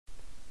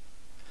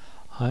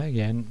Hi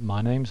again,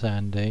 my name's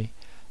Andy,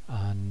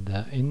 and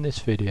in this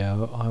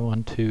video I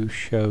want to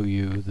show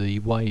you the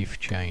wave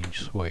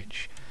change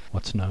switch,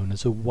 what's known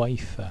as a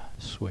wafer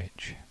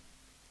switch.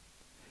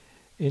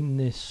 In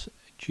this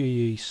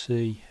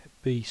GEC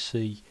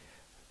BC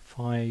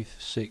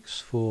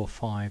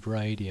 5645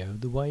 radio,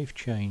 the wave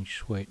change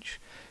switch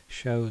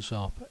shows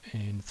up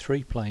in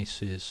three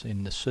places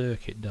in the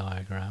circuit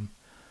diagram,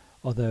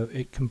 although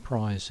it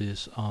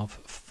comprises of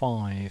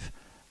five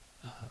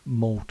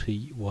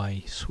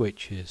multi-way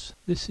switches.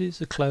 This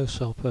is a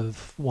close-up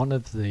of one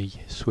of the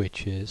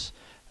switches,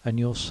 and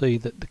you'll see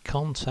that the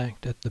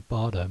contact at the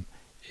bottom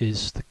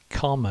is the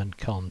common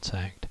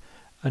contact,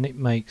 and it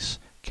makes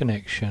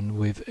connection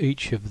with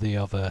each of the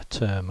other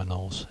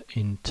terminals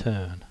in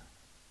turn.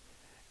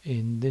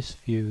 In this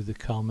view, the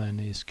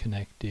common is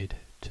connected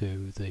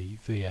to the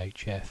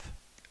VHF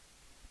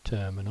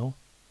terminal,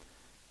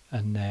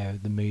 and now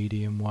the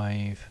medium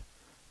wave,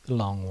 the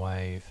long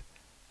wave,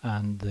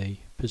 and the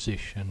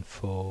position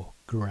for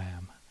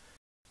gram.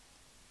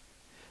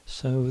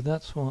 So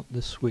that's what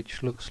the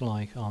switch looks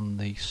like on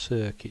the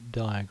circuit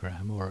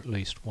diagram, or at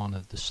least one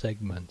of the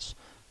segments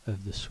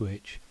of the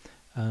switch,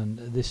 and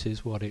this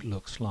is what it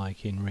looks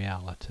like in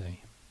reality.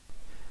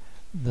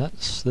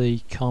 That's the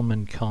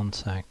common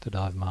contact that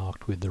I've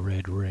marked with the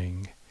red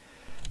ring.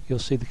 You'll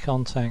see the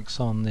contacts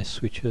on this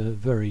switch are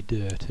very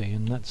dirty,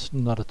 and that's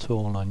not at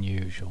all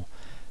unusual.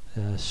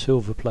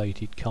 Silver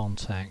plated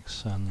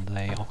contacts, and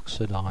they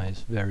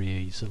oxidize very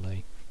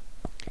easily,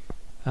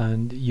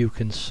 and you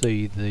can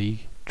see the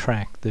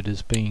track that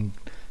is being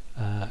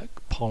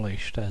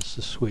polished as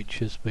the switch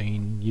has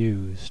been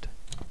used.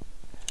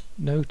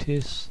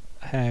 Notice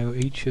how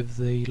each of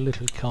the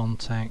little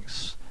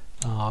contacts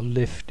are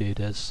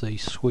lifted as the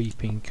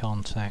sweeping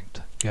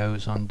contact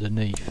goes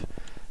underneath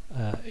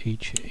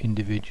each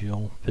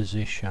individual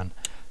position,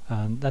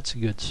 and that's a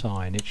good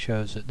sign. It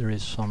shows that there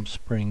is some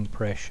spring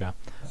pressure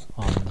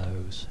on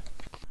those.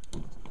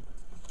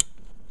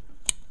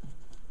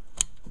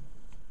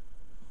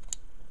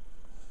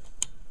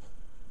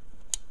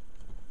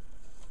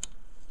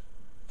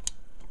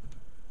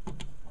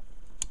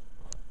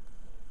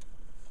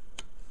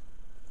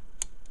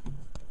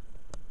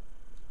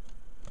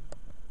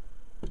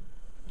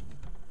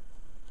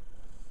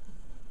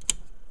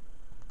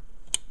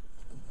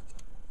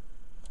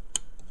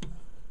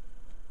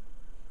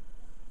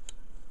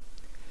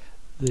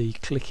 The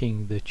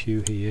clicking that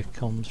you hear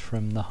comes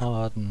from the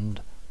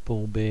hardened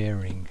ball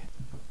bearing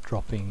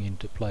dropping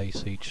into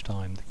place each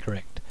time the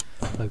correct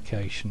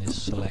location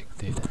is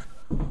selected.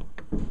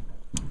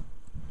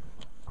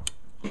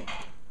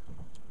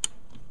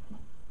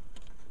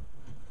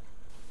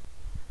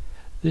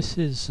 This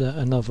is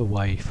another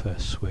wafer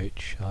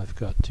switch I've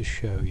got to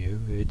show you.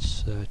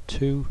 It's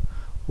two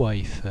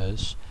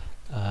wafers.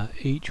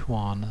 Each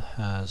one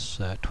has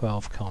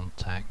 12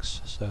 contacts,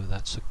 so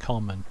that's a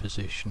common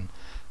position,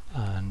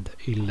 and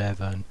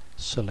 11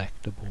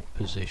 selectable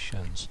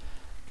positions.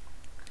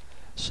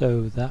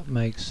 So that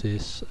makes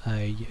this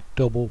a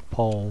double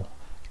pole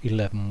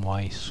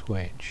 11-way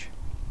switch.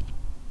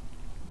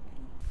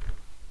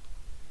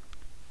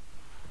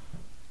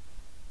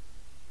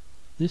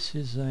 This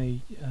is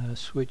a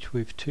switch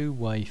with two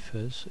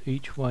wafers.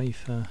 Each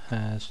wafer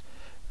has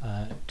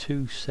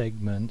two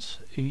segments,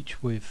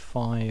 each with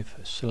 5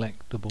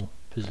 selectable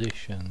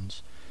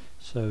positions.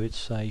 So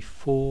it's a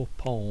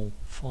 4-pole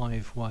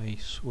 5-way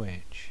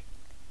switch.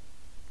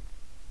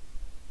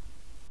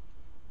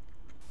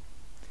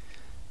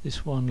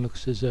 This one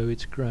looks as though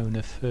it's grown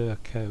a fur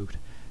coat,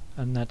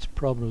 and that's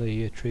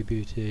probably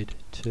attributed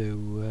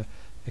to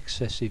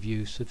excessive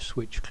use of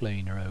switch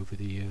cleaner over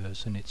the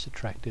years, and it's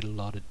attracted a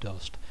lot of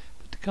dust,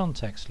 but the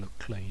contacts look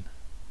clean.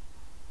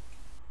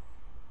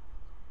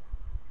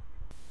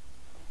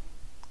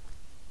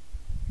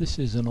 This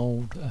is an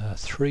old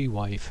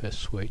 3-wafer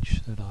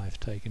switch that I've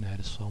taken out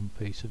of some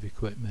piece of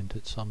equipment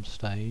at some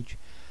stage,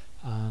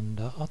 and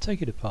I'll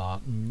take it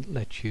apart and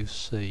let you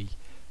see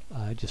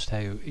just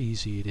how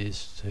easy it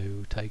is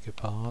to take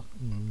apart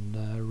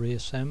and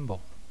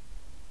reassemble.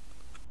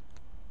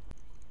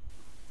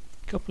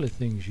 A couple of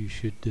things you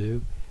should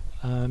do.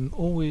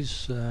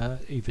 Always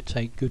either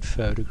take good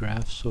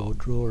photographs or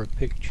draw a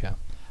picture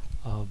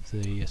of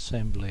the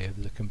assembly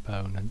of the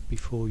component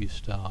before you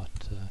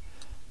start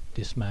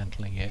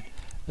dismantling it,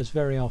 as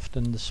very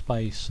often the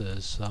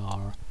spacers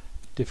are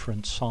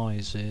different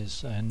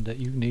sizes, and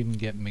you can even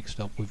get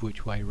mixed up with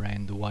which way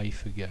round the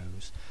wafer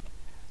goes.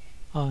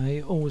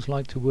 I always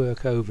like to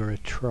work over a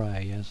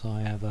tray, as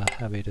I have a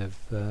habit of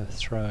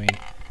throwing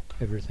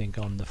everything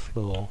on the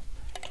floor,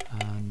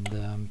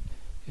 and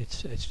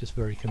it's just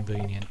very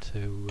convenient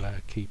to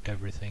keep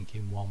everything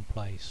in one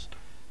place.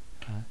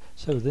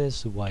 So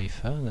there's the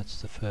wafer.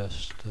 That's the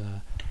first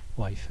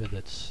wafer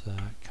that's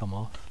come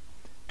off,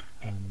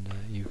 and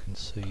you can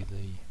see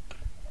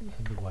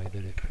the way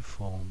that it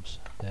performs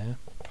there.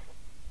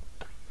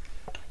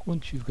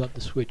 Once you've got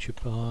the switch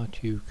apart,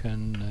 you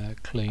can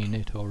clean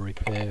it or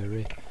repair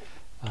it.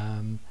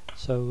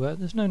 So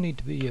there's no need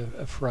to be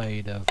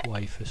afraid of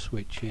wafer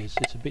switches.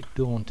 It's a bit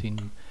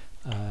daunting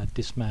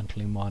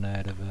dismantling one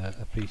out of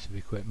a piece of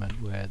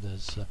equipment where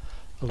there's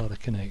a lot of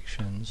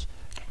connections,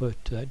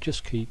 but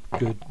just keep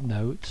good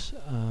notes,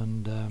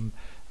 and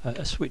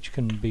a switch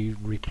can be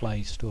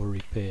replaced or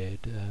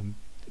repaired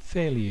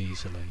fairly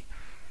easily.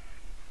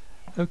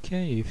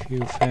 Okay, if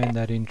you found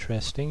that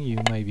interesting, you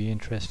may be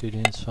interested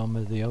in some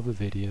of the other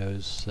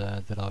videos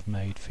that I've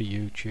made for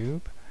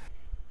YouTube.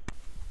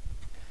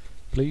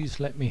 Please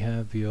let me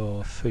have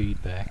your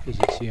feedback, as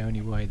it's the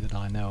only way that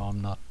I know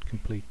I'm not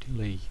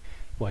completely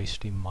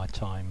wasting my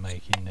time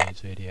making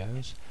these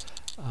videos.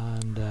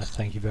 And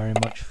thank you very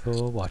much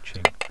for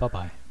watching. Bye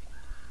bye.